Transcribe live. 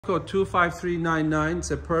Code 25399. It's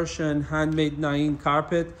a Persian handmade Nain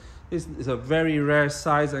carpet. It's a very rare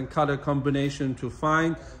size and color combination to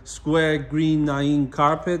find. Square green Nain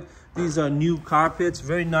carpet. These are new carpets,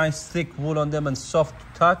 very nice thick wool on them and soft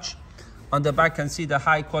touch. On the back, you can see the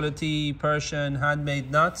high quality Persian handmade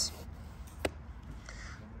nuts.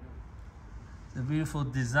 The beautiful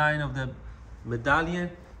design of the medallion.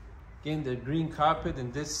 Again, the green carpet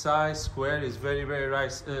in this size, square, is very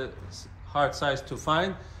hard size to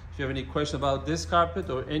find. If you have any question about this carpet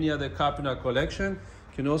or any other carpet in our collection,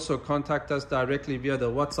 you can also contact us directly via the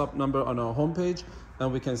WhatsApp number on our homepage,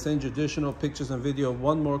 and we can send you additional pictures and video of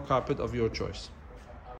one more carpet of your choice.